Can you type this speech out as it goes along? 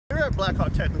Here at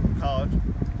Blackhawk Technical College,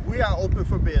 we are open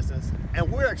for business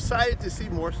and we're excited to see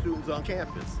more students on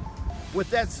campus. With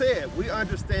that said, we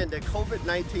understand that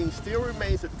COVID-19 still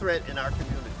remains a threat in our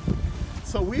community.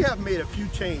 So we have made a few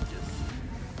changes.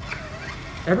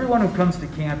 Everyone who comes to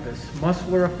campus must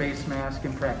wear a face mask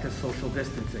and practice social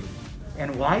distancing.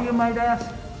 And why, you might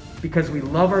ask? Because we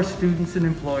love our students and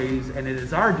employees, and it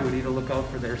is our duty to look out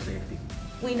for their safety.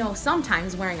 We know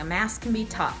sometimes wearing a mask can be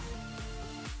tough.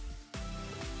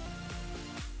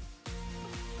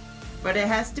 But it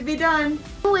has to be done.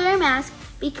 Wear a mask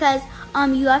because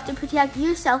you have to protect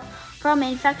yourself from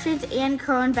infections and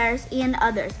coronavirus and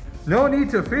others. No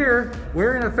need to fear.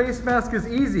 Wearing a face mask is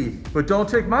easy, but don't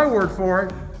take my word for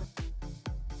it.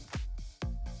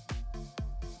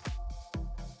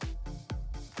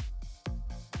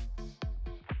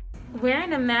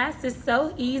 Wearing a mask is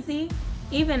so easy,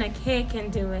 even a kid can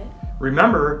do it.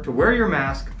 Remember to wear your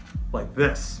mask like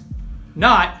this,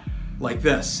 not like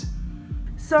this.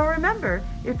 So remember,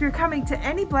 if you're coming to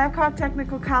any Blackhawk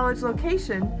Technical College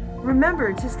location,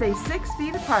 remember to stay 6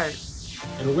 feet apart.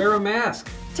 And wear a mask.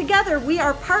 Together, we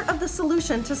are part of the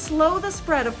solution to slow the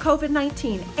spread of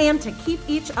COVID-19 and to keep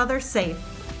each other safe.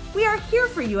 We are here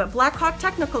for you at Blackhawk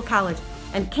Technical College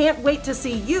and can't wait to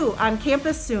see you on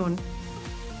campus soon.